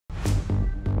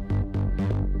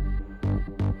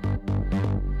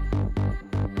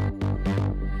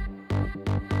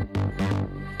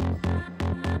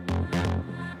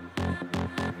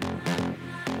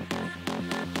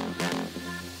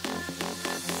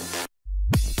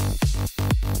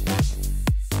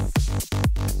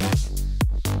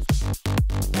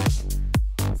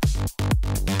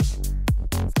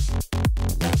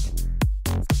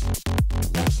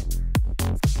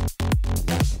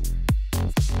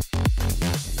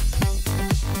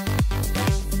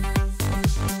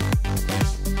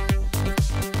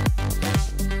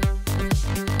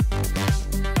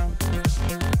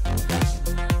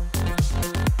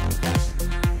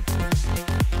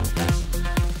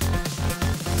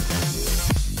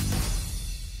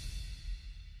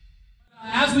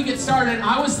as we get started,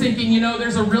 I was thinking,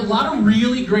 there's a lot of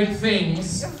really great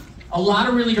things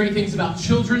about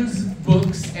children's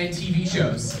books and TV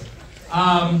shows.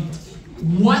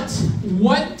 What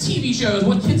TV shows,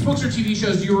 what kids' books or TV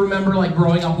shows do you remember like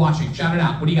growing up watching? Shout it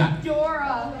out. What do you got?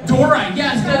 Dora. Dora,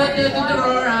 yes.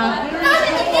 Dora.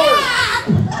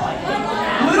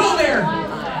 Little Bear.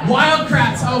 Wild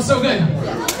Kratts. Oh, so good.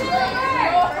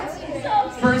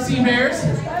 Berenstain Bears.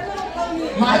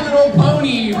 My Little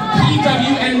Pony.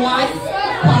 PWNY.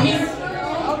 Pony.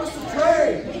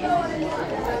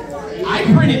 I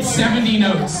printed 70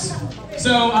 notes.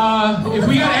 So if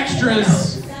we got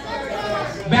extras,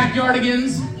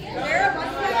 Backyardigans?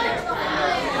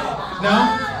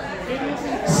 No?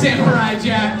 Samurai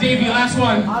Jack. Davey, last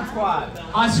one.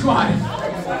 Odd Squad.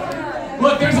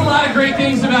 Look, there's a lot of great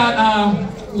things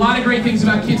about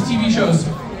kids' TV shows.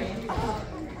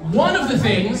 One of the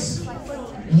things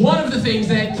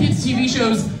that kids' TV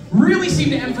shows really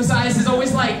seem to emphasize is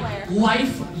always like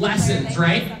life lessons,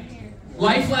 right?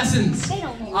 Life lessons.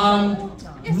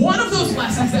 One of those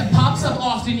lessons that pops up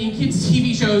often in kids'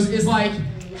 TV shows is like,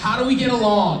 how do we get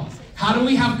along? How do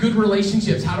we have good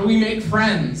relationships? How do we make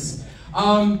friends?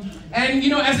 And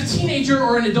as a teenager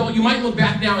or an adult, you might look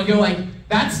back now and go like,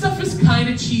 that stuff is kind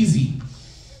of cheesy.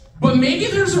 But maybe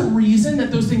there's a reason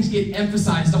that those things get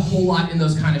emphasized a whole lot in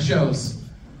those kind of shows.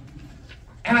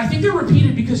 And I think they're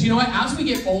repeated because, as we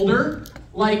get older,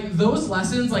 like those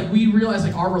lessons, like we realize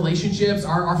like our relationships,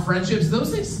 our friendships,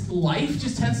 those things, life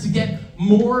just tends to get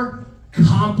more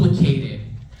complicated.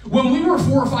 When we were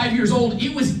 4 or 5 years old,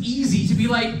 it was easy to be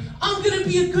like, I'm gonna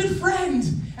be a good friend,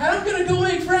 and I'm gonna go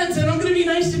make friends, and I'm gonna be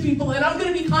nice to people, and I'm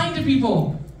gonna be kind to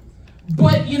people.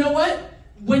 But you know what?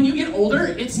 When you get older,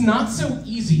 it's not so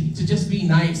easy to just be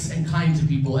nice and kind to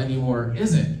people anymore,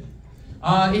 is it?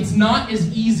 It's not as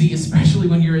easy, especially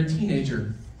when you're a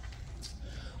teenager.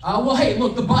 Well, hey,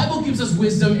 look, the Bible gives us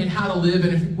wisdom in how to live,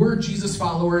 and if we're Jesus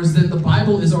followers, then the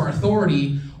Bible is our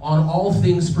authority on all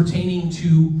things pertaining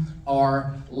to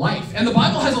our life. And the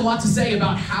Bible has a lot to say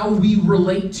about how we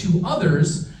relate to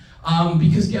others,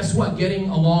 because guess what? Getting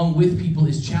along with people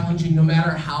is challenging no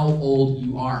matter how old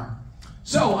you are.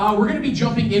 So we're going to be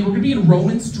jumping in. We're going to be in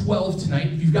Romans 12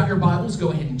 tonight. If you've got your Bibles, go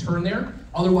ahead and turn there.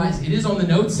 Otherwise, it is on the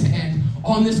notes and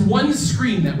on this one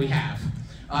screen that we have.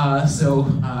 So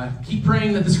keep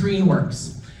praying that the screen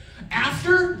works.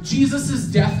 After Jesus'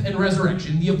 death and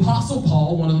resurrection, the Apostle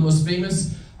Paul, one of the most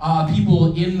famous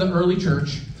people in the early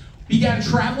church, began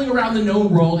traveling around the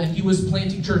known world, and he was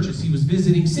planting churches. He was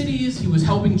visiting cities. He was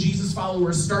helping Jesus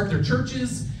followers start their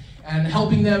churches and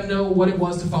helping them know what it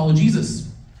was to follow Jesus.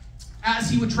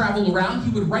 As he would travel around, he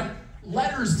would write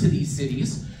letters to these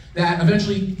cities that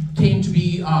eventually came to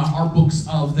be our books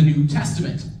of the New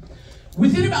Testament.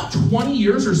 Within about 20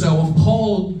 years or so of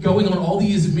Paul going on all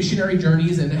these missionary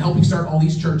journeys and helping start all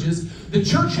these churches, the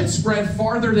church had spread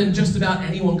farther than just about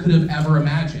anyone could have ever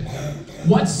imagined.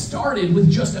 What started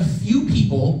with just a few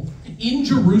people in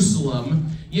Jerusalem,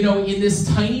 in this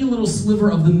tiny little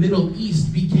sliver of the Middle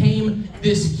East, became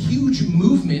this huge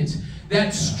movement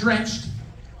that stretched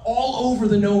all over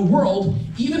the known world,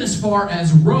 even as far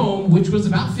as Rome, which was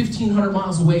about 1,500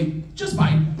 miles away just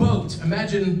by boat.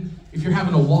 Imagine if you're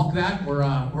having to walk that or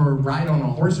ride on a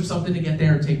horse or something to get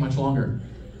there, it'd take much longer.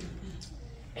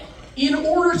 In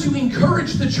order to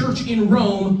encourage the church in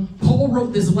Rome, Paul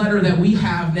wrote this letter that we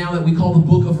have now that we call the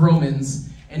book of Romans.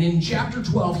 And in chapter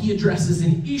 12, he addresses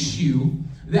an issue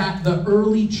that the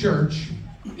early church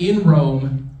in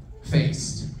Rome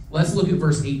faced. Let's look at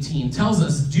verse 18. It tells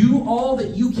us, do all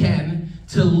that you can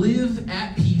to live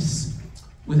at peace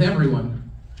with everyone.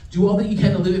 Do all that you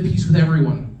can to live at peace with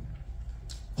everyone.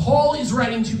 Paul is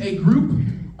writing to a group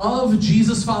of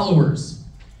Jesus followers.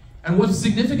 And what's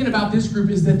significant about this group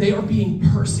is that they are being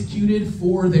persecuted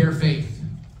for their faith.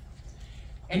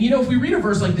 And if we read a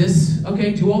verse like this,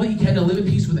 okay, do all that you can to live at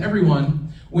peace with everyone,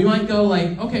 we might go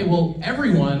like, okay, well,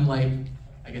 everyone, like,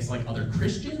 I guess like other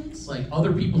Christians, like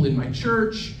other people in my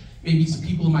church, maybe some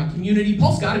people in my community.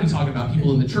 Paul's got to be talking about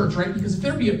people in the church, right? Because if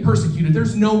they're being persecuted,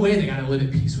 there's no way they got to live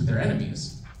at peace with their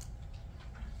enemies.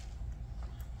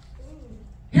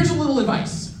 Here's a little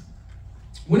advice.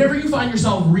 Whenever you find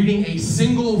yourself reading a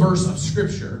single verse of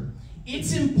Scripture,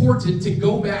 it's important to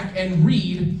go back and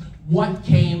read what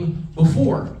came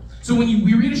before. So when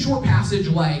we read a short passage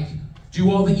like,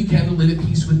 do all that you can to live at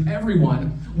peace with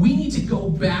everyone, we need to go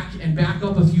back and back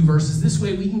up a few verses. This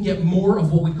way we can get more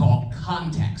of what we call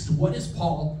context. What is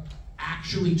Paul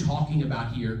actually talking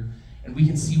about here? And we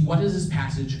can see what does this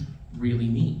passage really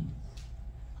mean.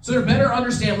 So to better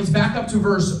understand, let's back up to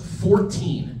verse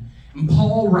 14. And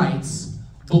Paul writes,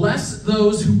 bless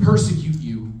those who persecute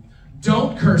you.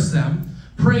 Don't curse them.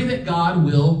 Pray that God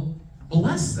will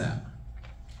bless them.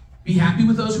 Be happy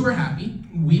with those who are happy,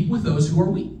 and weep with those who are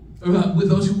weep, with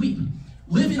those who weep.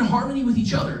 Live in harmony with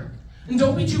each other, and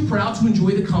don't be too proud to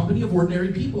enjoy the company of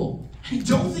ordinary people. And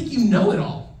don't think you know it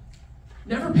all.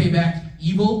 Never pay back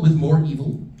evil with more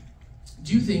evil.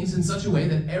 Do things in such a way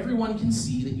that everyone can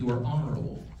see that you are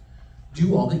honorable.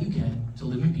 Do all that you can to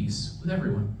live in peace with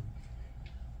everyone.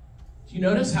 Do you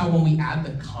notice how when we add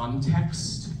the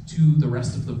context to the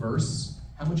rest of the verse,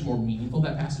 how much more meaningful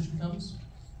that passage becomes?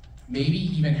 Maybe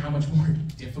even how much more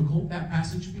difficult that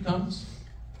passage becomes?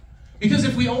 Because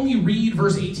if we only read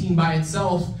verse 18 by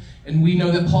itself, and we know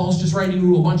that Paul's just writing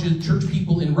to a bunch of church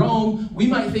people in Rome, we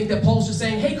might think that Paul's just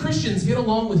saying, hey, Christians, get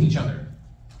along with each other.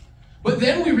 But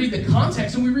then we read the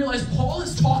context and we realize Paul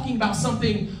is talking about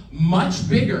something much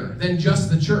bigger than just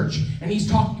the church. And he's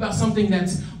talking about something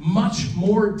that's much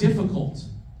more difficult.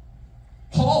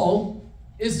 Paul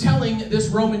is telling this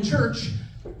Roman church,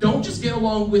 don't just get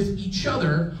along with each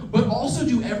other, but also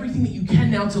do everything that you can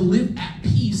now to live at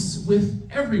peace with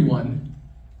everyone,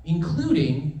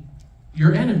 including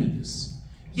your enemies.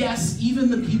 Yes,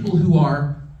 even the people who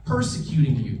are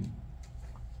persecuting you.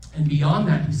 And beyond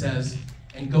that, he says,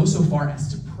 and go so far as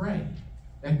to pray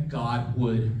that God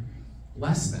would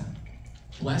bless them.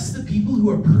 Bless the people who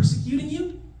are persecuting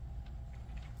you?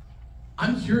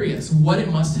 I'm curious what it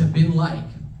must have been like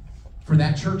for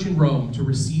that church in Rome to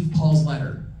receive Paul's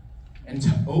letter and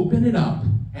to open it up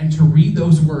and to read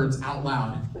those words out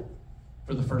loud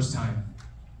for the first time.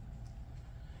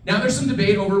 Now, there's some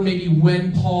debate over maybe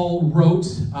when Paul wrote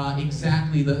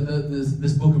exactly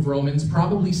this book of Romans,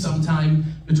 probably sometime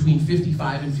between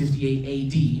 55 and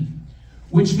 58 AD,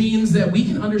 which means that we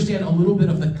can understand a little bit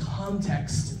of the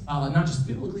context, not just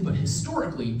biblically, but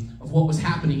historically, of what was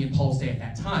happening in Paul's day at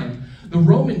that time. The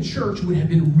Roman church would have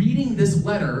been reading this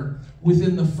letter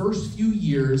within the first few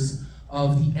years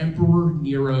of the Emperor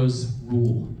Nero's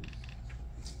rule.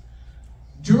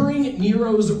 During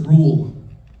Nero's rule,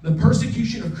 the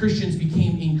persecution of Christians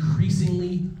became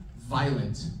increasingly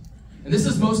violent. And this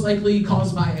is most likely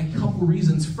caused by a couple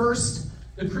reasons. First,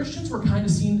 the Christians were kind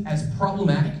of seen as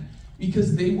problematic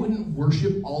because they wouldn't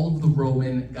worship all of the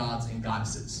Roman gods and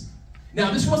goddesses.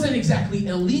 Now, this wasn't exactly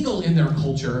illegal in their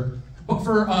culture, but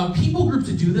for a people group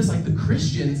to do this, like the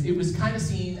Christians, it was kind of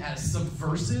seen as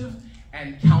subversive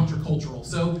and countercultural.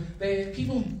 So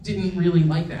people didn't really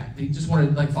like that. They just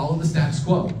wanted to follow the status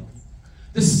quo.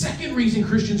 The second reason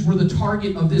Christians were the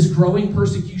target of this growing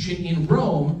persecution in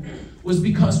Rome was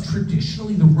because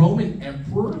traditionally the Roman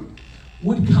emperor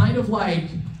would kind of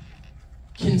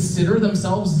consider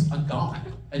themselves a god,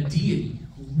 a deity,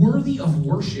 worthy of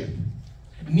worship.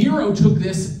 Nero took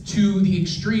this to the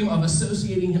extreme of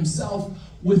associating himself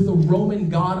with the Roman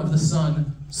god of the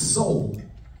sun, Sol.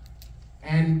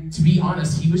 And to be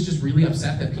honest, he was just really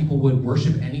upset that people would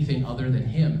worship anything other than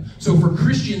him. So for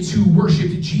Christians who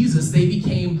worshiped Jesus, they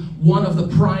became one of the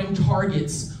prime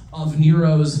targets of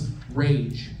Nero's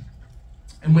rage.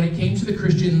 And when it came to the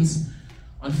Christians,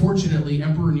 unfortunately,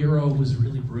 Emperor Nero was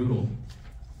really brutal.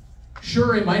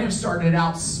 Sure, it might have started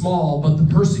out small, but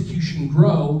the persecution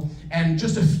grew, and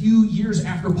just a few years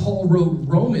after Paul wrote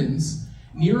Romans,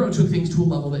 Nero took things to a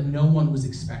level that no one was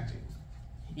expecting.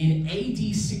 In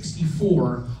AD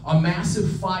 64, a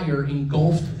massive fire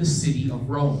engulfed the city of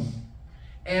Rome.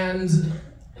 And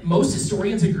most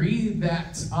historians agree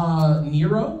that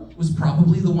Nero was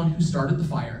probably the one who started the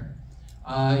fire.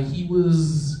 He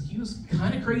was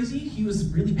kind of crazy. He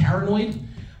was really paranoid.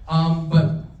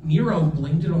 But Nero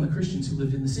blamed it on the Christians who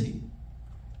lived in the city.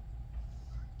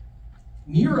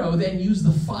 Nero then used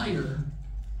the fire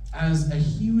as a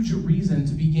huge reason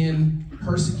to begin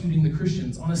persecuting the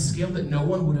Christians on a scale that no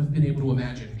one would have been able to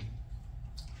imagine.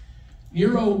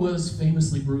 Nero was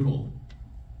famously brutal.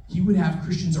 He would have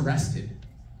Christians arrested,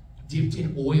 dipped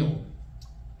in oil,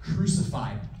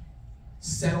 crucified,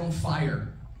 set on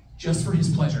fire, just for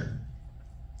his pleasure.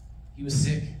 He was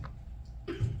sick.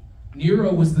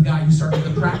 Nero was the guy who started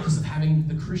the practice of having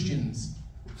the Christians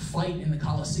fight in the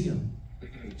Colosseum,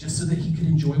 just so that he could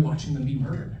enjoy watching them be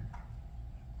murdered.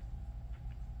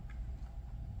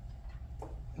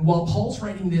 And while Paul's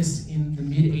writing this in the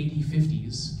mid-AD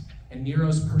 50s, and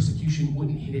Nero's persecution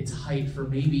wouldn't hit its height for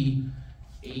maybe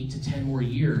 8 to 10 more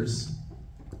years,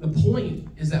 the point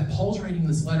is that Paul's writing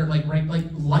this letter,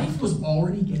 life was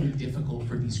already getting difficult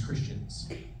for these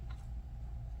Christians.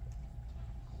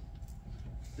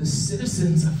 The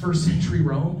citizens of first century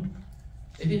Rome,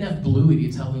 they didn't have Bluey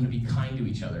to tell them to be kind to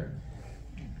each other.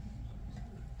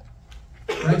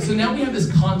 Right? So now we have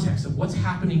this context of what's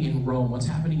happening in Rome, what's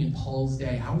happening in Paul's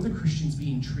day. How are the Christians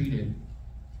being treated?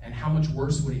 And how much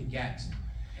worse would it get?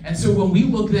 And so when we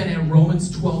look then at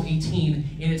Romans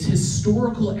 12:18 in its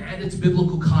historical and its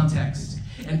biblical context,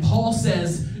 and Paul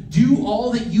says, do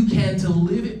all that you can to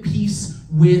live at peace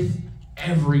with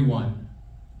everyone.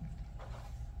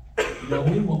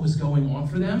 Knowing what was going on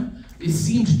for them, it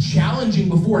seemed challenging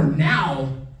before. Now,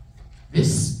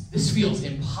 this feels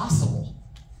impossible.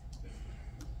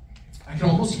 I can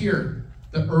almost hear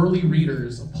the early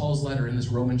readers of Paul's letter in this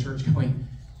Roman church going,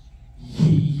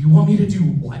 you want me to do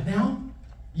what now?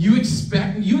 You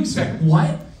expect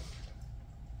what?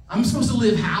 I'm supposed to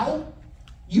live how?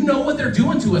 You know what they're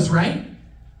doing to us, right?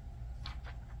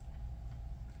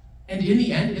 And in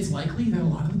the end, it's likely that a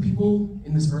lot of the people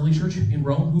in this early church in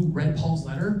Rome who read Paul's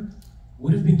letter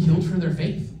would have been killed for their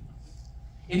faith.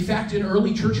 In fact, an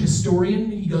early church historian,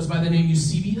 he goes by the name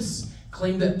Eusebius,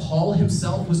 claimed that Paul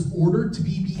himself was ordered to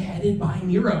be beheaded by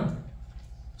Nero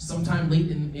sometime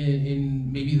late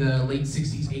in maybe the late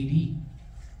 60s AD.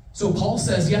 So Paul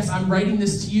says, yes, I'm writing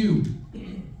this to you.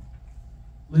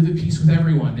 Live at peace with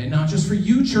everyone. And not just for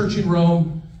you, church in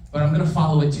Rome, but I'm going to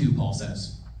follow it too, Paul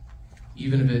says,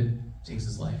 even if it takes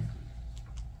his life.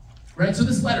 Right? So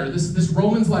this letter, this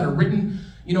Romans letter, written,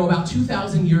 about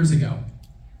 2,000 years ago,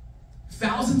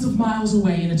 thousands of miles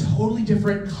away in a totally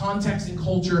different context and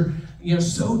culture,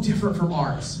 so different from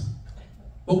ours.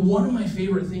 But one of my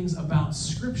favorite things about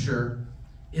Scripture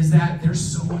is that there's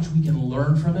so much we can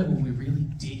learn from it when we really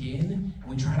dig in and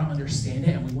we try to understand it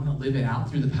and we want to live it out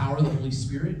through the power of the Holy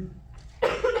Spirit.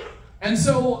 And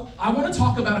so I want to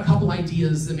talk about a couple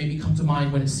ideas that maybe come to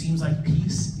mind when it seems like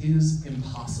peace is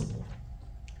impossible.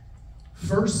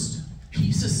 First,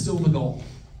 peace is still the goal.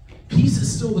 Peace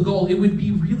is still the goal. It would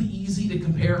be really easy to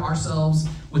compare ourselves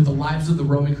with the lives of the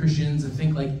Roman Christians and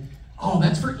think like, oh,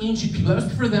 that's for ancient people. That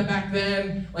was for them back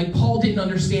then. Like, Paul didn't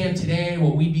understand today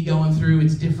what we'd be going through.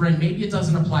 It's different. Maybe it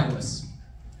doesn't apply to us.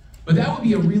 But that would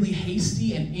be a really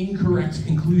hasty and incorrect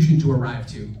conclusion to arrive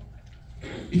to.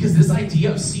 Because this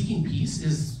idea of seeking peace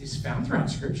is found throughout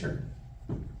Scripture.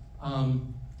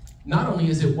 Not only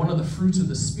is it one of the fruits of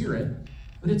the Spirit,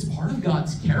 but it's part of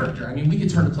God's character. I mean, we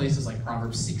could turn to places like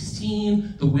Proverbs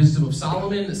 16, the wisdom of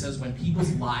Solomon that says when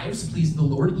people's lives please the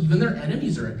Lord, even their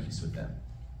enemies are at peace with them.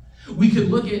 We could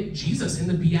look at Jesus in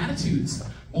the Beatitudes.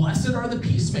 Blessed are the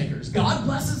peacemakers. God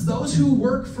blesses those who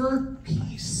work for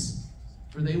peace,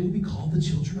 for they will be called the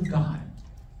children of God.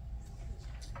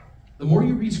 The more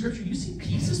you read Scripture, you see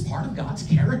peace is part of God's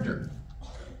character.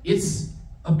 It's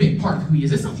a big part of who he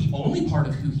is. It's not the only part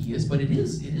of who he is, but it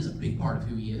is a big part of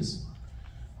who he is.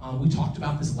 We talked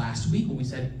about this last week when we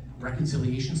said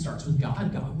reconciliation starts with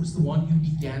God. God was the one who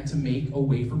began to make a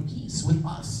way for peace with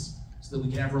us so that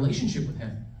we can have a relationship with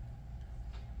him.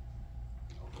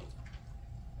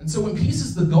 And so when peace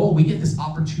is the goal, we get this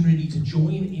opportunity to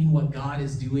join in what God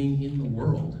is doing in the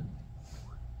world.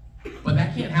 But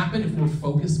that can't happen if we're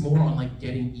focused more on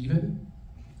getting even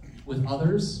with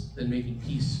others than making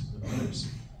peace with others.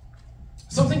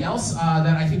 Something else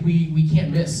that I think we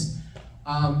can't miss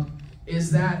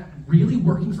is that really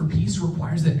working for peace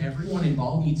requires that everyone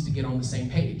involved needs to get on the same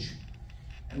page.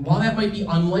 And while that might be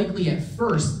unlikely at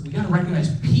first, we got to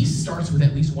recognize peace starts with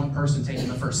at least one person taking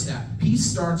the first step. Peace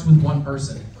starts with one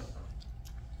person.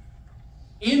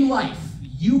 In life,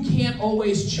 you can't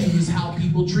always choose how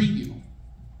people treat you,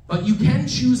 but you can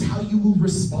choose how you will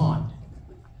respond.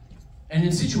 And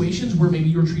in situations where maybe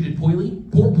you're treated poorly,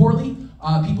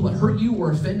 people that hurt you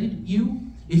or offended you,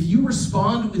 if you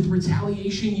respond with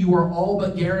retaliation, you are all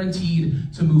but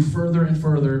guaranteed to move further and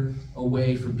further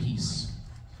away from peace.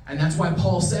 And that's why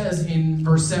Paul says in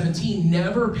verse 17,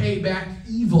 never pay back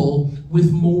evil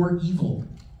with more evil.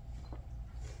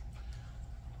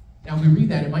 Now, when we read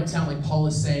that, it might sound like Paul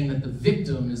is saying that the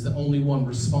victim is the only one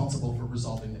responsible for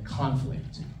resolving the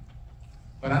conflict.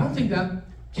 But I don't think that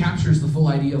captures the full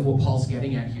idea of what Paul's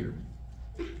getting at here.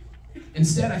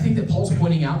 Instead, I think that Paul's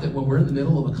pointing out that when we're in the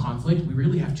middle of a conflict, we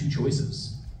really have two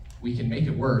choices. We can make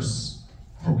it worse,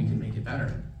 or we can make it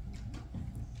better.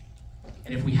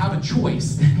 And if we have a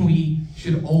choice, then we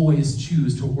should always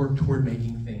choose to work toward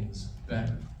making things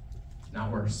better,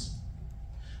 not worse.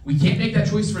 We can't make that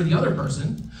choice for the other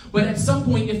person, but at some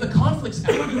point, if the conflict's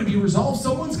ever going to be resolved,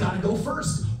 someone's got to go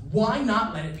first. Why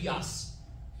not let it be us?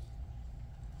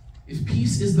 If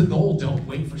peace is the goal, don't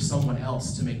wait for someone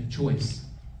else to make the choice.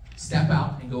 Step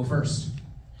out and go first.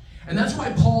 And that's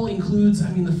why Paul includes,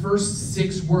 the first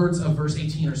 6 words of verse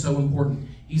 18 are so important.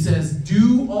 He says,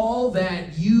 do all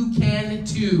that you can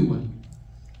to.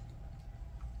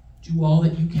 Do all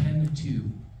that you can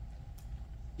to.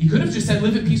 He could have just said,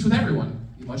 live at peace with everyone.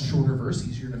 A much shorter verse,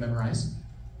 easier to memorize.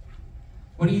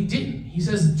 But he didn't. He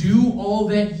says, do all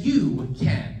that you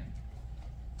can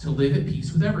to live at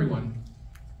peace with everyone.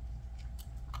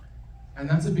 And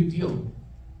that's a big deal.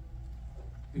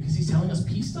 Because he's telling us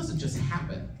peace doesn't just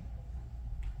happen.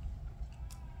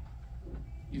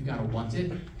 You've got to want it.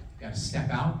 You've got to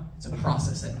step out. It's a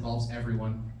process that involves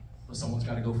everyone. But someone's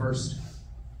got to go first.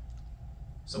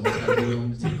 Someone's got to be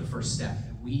willing to take the first step.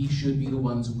 And we should be the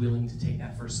ones willing to take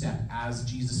that first step as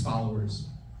Jesus followers.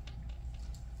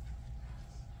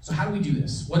 So how do we do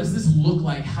this? What does this look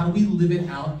like? How do we live it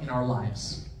out in our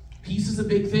lives? Peace is a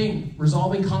big thing.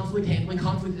 Resolving conflict, handling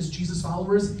conflict as Jesus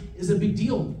followers is a big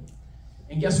deal.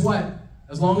 And guess what?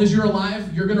 As long as you're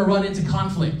alive, you're going to run into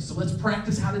conflict. So let's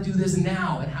practice how to do this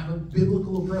now and have a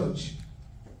biblical approach.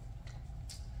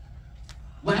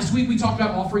 Last week we talked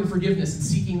about offering forgiveness and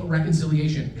seeking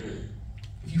reconciliation.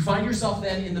 If you find yourself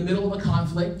then in the middle of a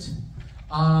conflict,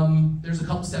 there's a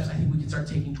couple steps I think we can start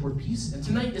taking toward peace. And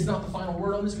tonight is not the final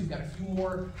word on this. We've got a few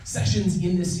more sessions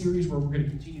in this series where we're going to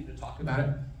continue to talk about it.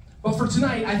 But for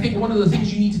tonight, I think one of the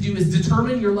things you need to do is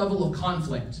determine your level of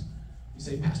conflict. You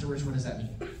say, Pastor Rich, what does that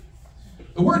mean?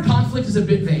 The word conflict is a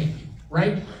bit vague,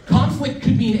 right? Conflict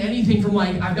could mean anything from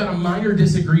like, I've got a minor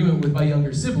disagreement with my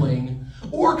younger sibling,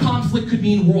 or conflict could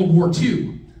mean World War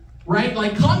II, right?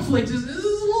 Like conflict is a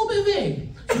little bit vague.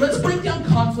 So let's break down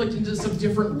conflict into some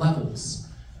different levels.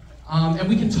 And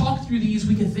we can talk through these.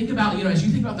 We can think about, as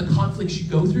you think about the conflicts you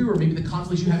go through, or maybe the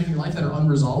conflicts you have in your life that are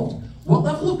unresolved, what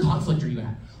level of conflict are you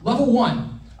at? Level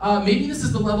 1, maybe this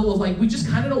is the level of like, we just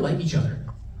kind of don't like each other.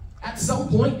 At some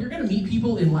point, you're going to meet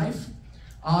people in life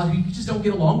who you just don't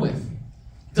get along with.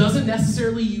 Doesn't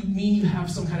necessarily mean you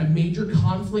have some kind of major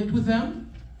conflict with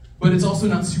them, but it's also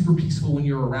not super peaceful when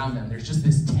you're around them. There's just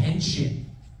this tension.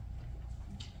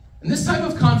 And this type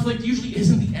of conflict usually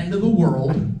isn't the end of the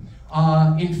world.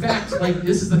 In fact, like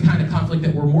this is the kind of conflict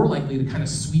that we're more likely to kind of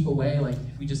sweep away. Like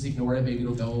if we just ignore it, maybe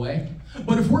it'll go away.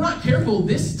 But if we're not careful,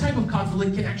 this type of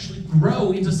conflict can actually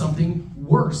grow into something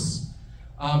worse.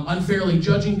 Unfairly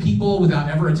judging people without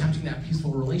ever attempting that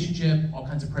peaceful relationship, all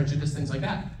kinds of prejudice, things like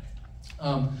that.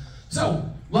 So,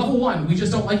 level 1, we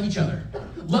just don't like each other.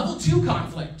 Level 2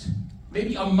 conflict,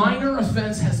 maybe a minor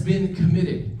offense has been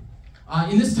committed.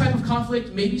 In this type of conflict,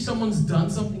 maybe someone's done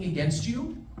something against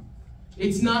you.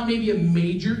 It's not maybe a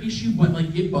major issue, but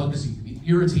like it bugs you, it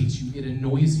irritates you, it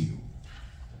annoys you.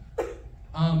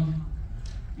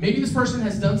 Maybe this person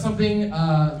has done something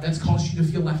that's caused you to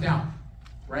feel left out.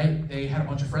 Right? They had a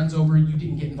bunch of friends over, you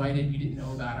didn't get invited, you didn't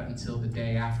know about it until the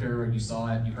day after, or you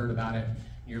saw it, you heard about it, and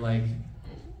you're like,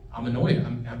 I'm annoyed,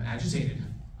 I'm agitated,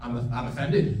 I'm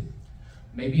offended.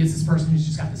 Maybe it's this person who's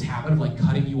just got this habit of like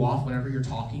cutting you off whenever you're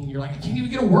talking, and you're like, I can't even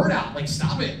get a word out, like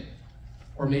stop it.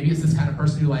 Or maybe it's this kind of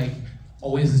person who like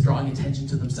always is drawing attention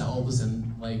to themselves,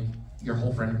 and like your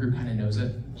whole friend group kind of knows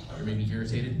it, you're maybe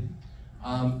irritated.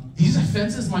 These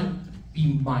offenses might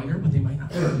be minor, but they might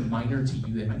not feel minor to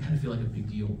you. They might kind of feel like a big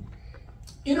deal.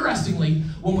 Interestingly,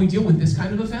 when we deal with this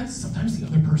kind of offense, sometimes the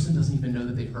other person doesn't even know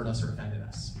that they've hurt us or offended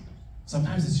us.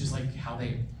 Sometimes it's just like how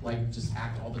they like just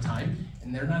act all the time,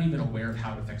 and they're not even aware of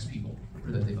how it affects people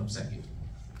or that they've upset you.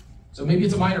 So maybe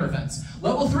it's a minor offense.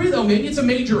 Level 3 though, maybe it's a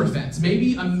major offense.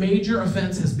 Maybe a major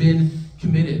offense has been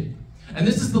committed. And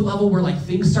this is the level where like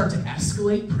things start to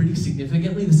escalate pretty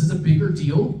significantly. This is a bigger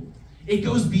deal. It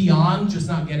goes beyond just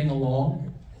not getting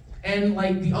along. And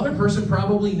like the other person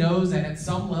probably knows that at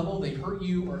some level they've hurt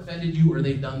you or offended you or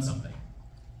they've done something.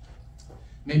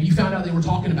 Maybe you found out they were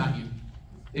talking about you.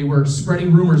 They were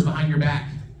spreading rumors behind your back.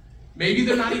 Maybe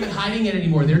they're not even hiding it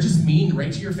anymore. They're just mean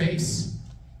right to your face.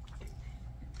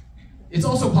 It's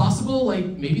also possible, like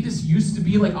maybe this used to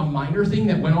be like a minor thing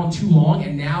that went on too long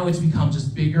and now it's become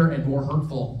just bigger and more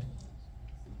hurtful.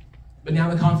 But now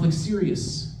the conflict's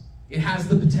serious. It has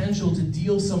the potential to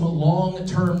deal some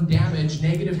long-term damage,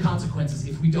 negative consequences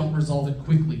if we don't resolve it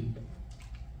quickly.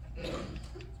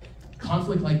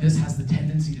 Conflict like this has the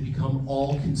tendency to become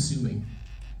all-consuming.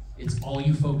 It's all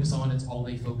you focus on, it's all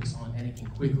they focus on, and it can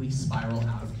quickly spiral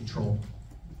out of control.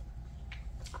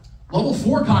 Level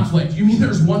 4 conflict, you mean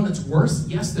there's one that's worse?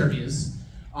 Yes, there is.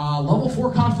 Level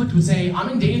 4 conflict would say, I'm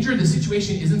in danger, the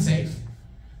situation isn't safe.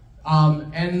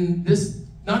 And this,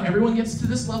 not everyone gets to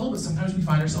this level, but sometimes we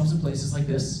find ourselves in places like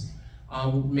this.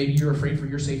 Maybe you're afraid for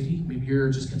your safety. Maybe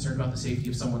you're just concerned about the safety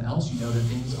of someone else. You know that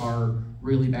things are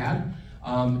really bad.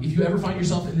 If you ever find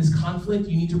yourself in this conflict,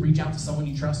 you need to reach out to someone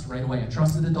you trust right away. A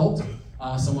trusted adult,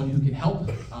 someone who can help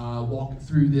walk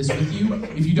through this with you.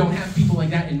 If you don't have people like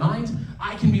that in mind,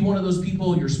 I can be one of those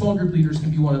people. Your small group leaders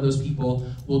can be one of those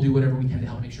people. We'll do whatever we can to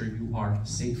help make sure you are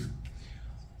safe.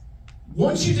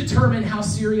 Once you determine how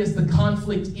serious the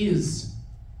conflict is,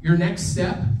 your next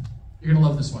step, you're gonna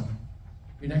love this one.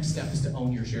 Your next step is to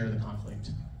own your share of the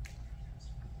conflict.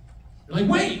 You're like,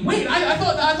 wait, I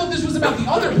thought this was about the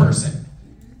other person.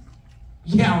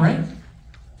 Yeah, right?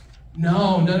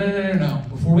 No.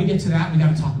 Before we get to that, we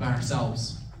got to talk about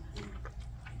ourselves.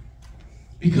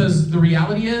 Because the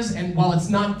reality is, and while it's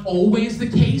not always the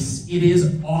case, it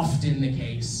is often the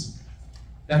case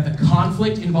that the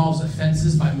conflict involves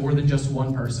offenses by more than just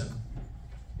one person.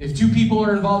 If two people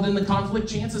are involved in the conflict,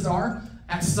 chances are,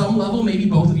 at some level, maybe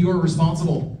both of you are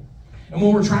responsible. And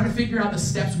when we're trying to figure out the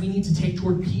steps we need to take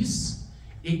toward peace,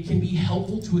 it can be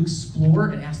helpful to explore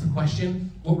and ask the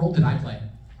question, what role did I play?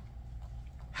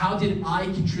 How did I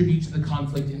contribute to the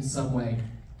conflict in some way?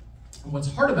 And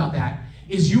what's hard about that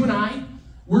is you and I,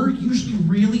 we're usually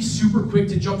really super quick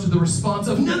to jump to the response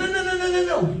of,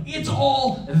 no, it's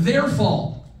all their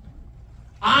fault.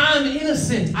 I'm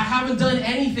innocent, I haven't done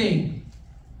anything.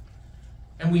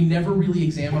 And we never really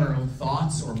examine our own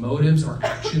thoughts or motives or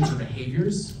actions or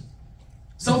behaviors.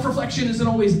 Self-reflection isn't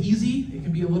always easy. It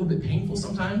can be a little bit painful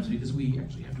sometimes because we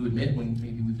actually have to admit when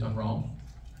maybe we've done wrong.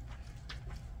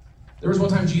 There was one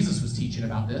time Jesus was teaching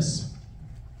about this.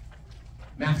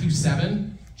 Matthew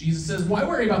 7, Jesus says, why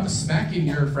worry about the speck in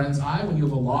your friend's eye when you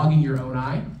have a log in your own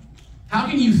eye? How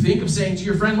can you think of saying to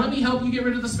your friend, let me help you get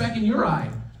rid of the speck in your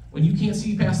eye, when you can't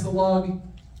see past the log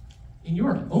in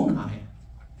your own eye?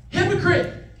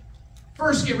 Hypocrite!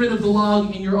 First get rid of the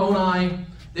log in your own eye,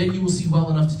 then you will see well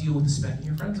enough to deal with the speck in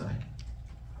your friend's eye.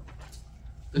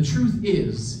 The truth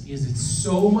is it's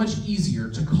so much easier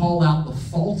to call out the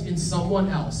fault in someone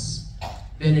else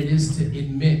than it is to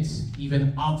admit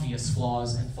even obvious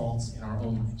flaws and faults in our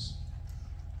own lives.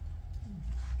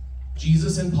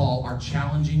 Jesus and Paul are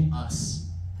challenging us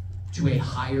to a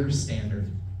higher standard.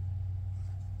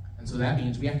 And so that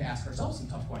means we have to ask ourselves some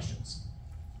tough questions.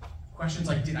 Questions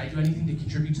like, did I do anything to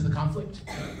contribute to the conflict?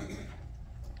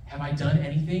 Have I done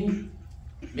anything,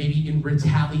 maybe in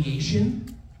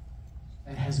retaliation,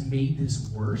 that has made this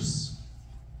worse?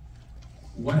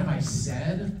 What have I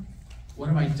said? What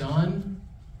have I done?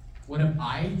 What have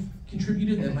I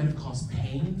contributed that might have caused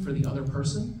pain for the other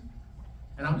person?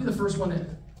 And I'll be the first one to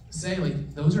say,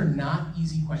 those are not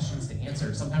easy questions to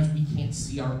answer. Sometimes we can't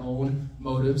see our own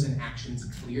motives and actions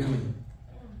clearly.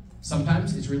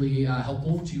 Sometimes it's really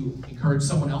helpful to encourage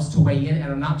someone else to weigh in,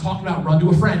 and I'm not talking about run to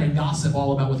a friend and gossip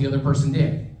all about what the other person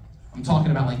did. I'm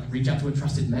talking about reach out to a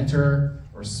trusted mentor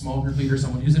or a small group leader,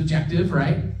 someone who's objective,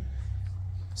 right?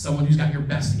 Someone who's got your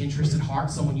best interest at heart,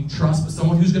 someone you trust, but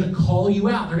someone who's going to call you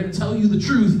out. They're going to tell you the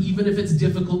truth, even if it's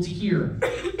difficult to hear.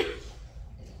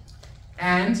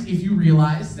 And if you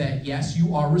realize that, yes,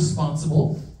 you are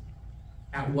responsible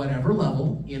at whatever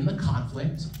level in the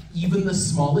conflict, even the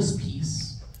smallest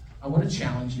piece, I want to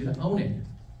challenge you to own it.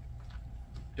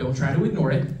 Don't try to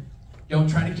ignore it. Don't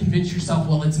try to convince yourself,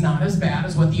 well, it's not as bad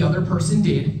as what the other person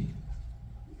did.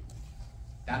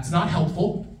 That's not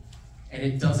helpful. And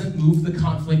it doesn't move the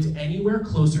conflict anywhere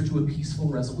closer to a peaceful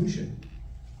resolution.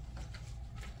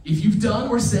 If you've done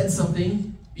or said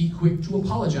something, be quick to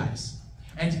apologize.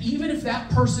 And even if that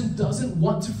person doesn't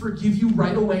want to forgive you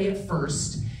right away at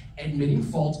first, admitting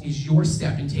fault is your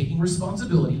step in taking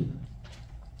responsibility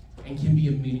and can be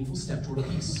a meaningful step toward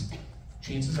peace.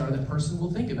 Chances are that person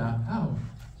will think about, oh,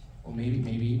 well,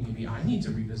 maybe I need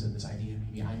to revisit this idea.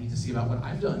 Maybe I need to see about what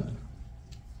I've done.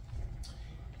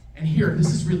 And here,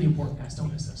 this is really important, guys,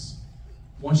 don't miss this.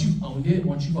 Once you've owned it,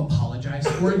 once you've apologized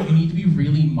for it, you need to be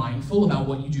really mindful about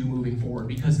what you do moving forward.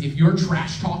 Because if you're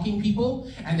trash talking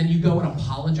people, and then you go and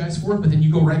apologize for it, but then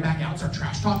you go right back out and start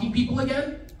trash talking people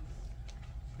again,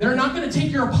 they're not going to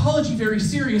take your apology very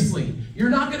seriously. You're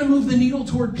not going to move the needle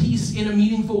toward peace in a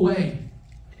meaningful way.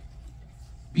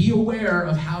 Be aware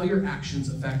of how your actions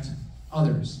affect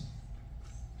others.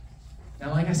 Now,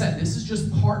 like I said, this is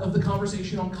just part of the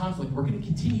conversation on conflict. We're going to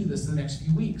continue this in the next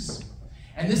few weeks.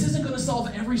 And this isn't going to solve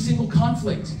every single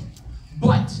conflict.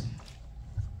 But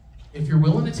if you're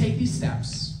willing to take these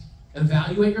steps,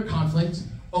 evaluate your conflict,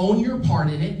 own your part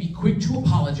in it, be quick to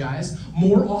apologize,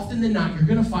 more often than not, you're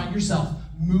going to find yourself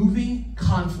moving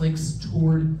conflicts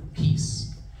toward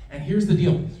peace. And here's the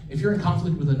deal. If you're in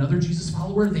conflict with another Jesus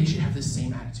follower, they should have the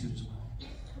same attitude as well.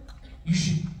 You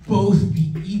should both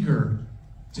be eager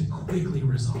to quickly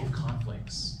resolve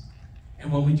conflicts.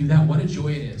 And when we do that, what a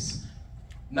joy it is.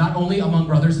 Not only among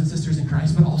brothers and sisters in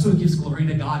Christ, but also it gives glory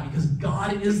to God, because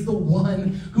God is the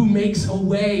one who makes a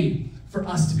way for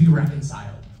us to be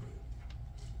reconciled.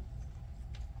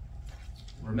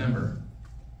 Remember,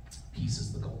 peace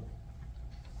is the goal.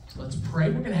 So let's pray.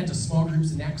 We're going to head to small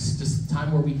groups next, just a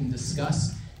time where we can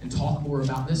discuss and talk more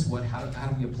about this, how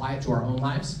do we apply it to our own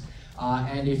lives.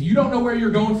 And if you don't know where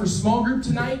you're going for small group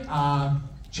tonight,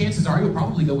 chances are you'll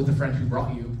probably go with a friend who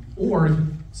brought you. Or if you're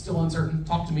still uncertain,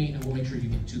 talk to me and we'll make sure you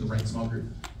get to the right small group.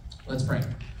 Let's pray.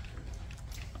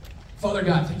 Father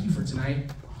God, thank you for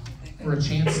tonight, for a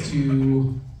chance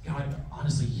to, God,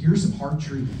 honestly, hear some hard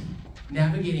truth.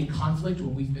 Navigating conflict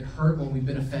when we've been hurt, when we've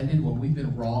been offended, when we've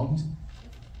been wronged.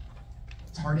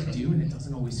 It's hard to do and it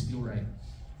doesn't always feel right.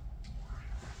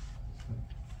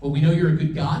 But we know you're a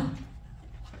good God.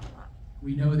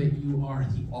 We know that you are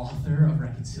the author of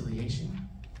reconciliation.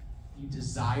 You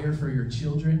desire for your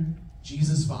children,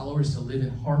 Jesus followers, to live in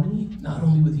harmony, not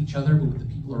only with each other, but with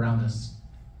the people around us.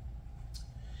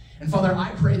 And Father, I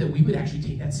pray that we would actually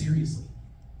take that seriously.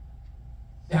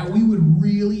 That we would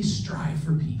really strive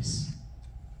for peace.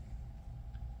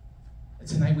 That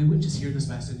tonight we wouldn't just hear this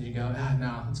message and go,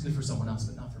 no, it's good for someone else,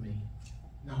 but not for me.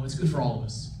 No, it's good for all of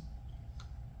us.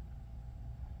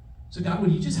 So God,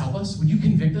 would you just help us? Would you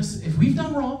convict us? If we've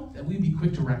done wrong, that we'd be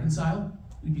quick to reconcile.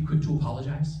 We'd be quick to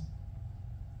apologize.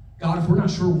 God, if we're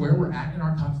not sure where we're at in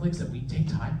our conflicts, that we take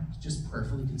time to just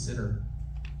prayerfully consider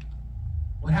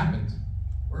what happened?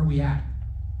 Where are we at?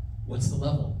 What's the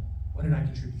level? What did I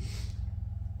contribute?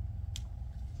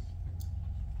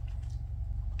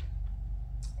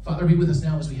 Father, be with us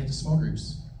now as we head to small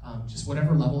groups. Just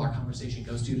whatever level our conversation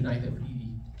goes to tonight, that would be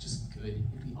just good.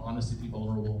 It'd be honest, it'd be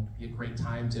vulnerable. It'd be a great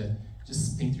time to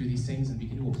just think through these things and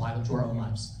begin to apply them to our own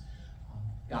lives.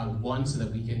 God, one, so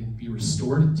that we can be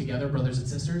restored together, brothers and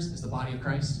sisters, as the body of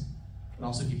Christ, but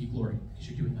also give you glory, because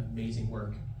you're doing amazing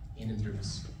work in and through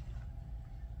us.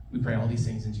 We pray all these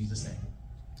things in Jesus' name.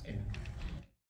 Amen.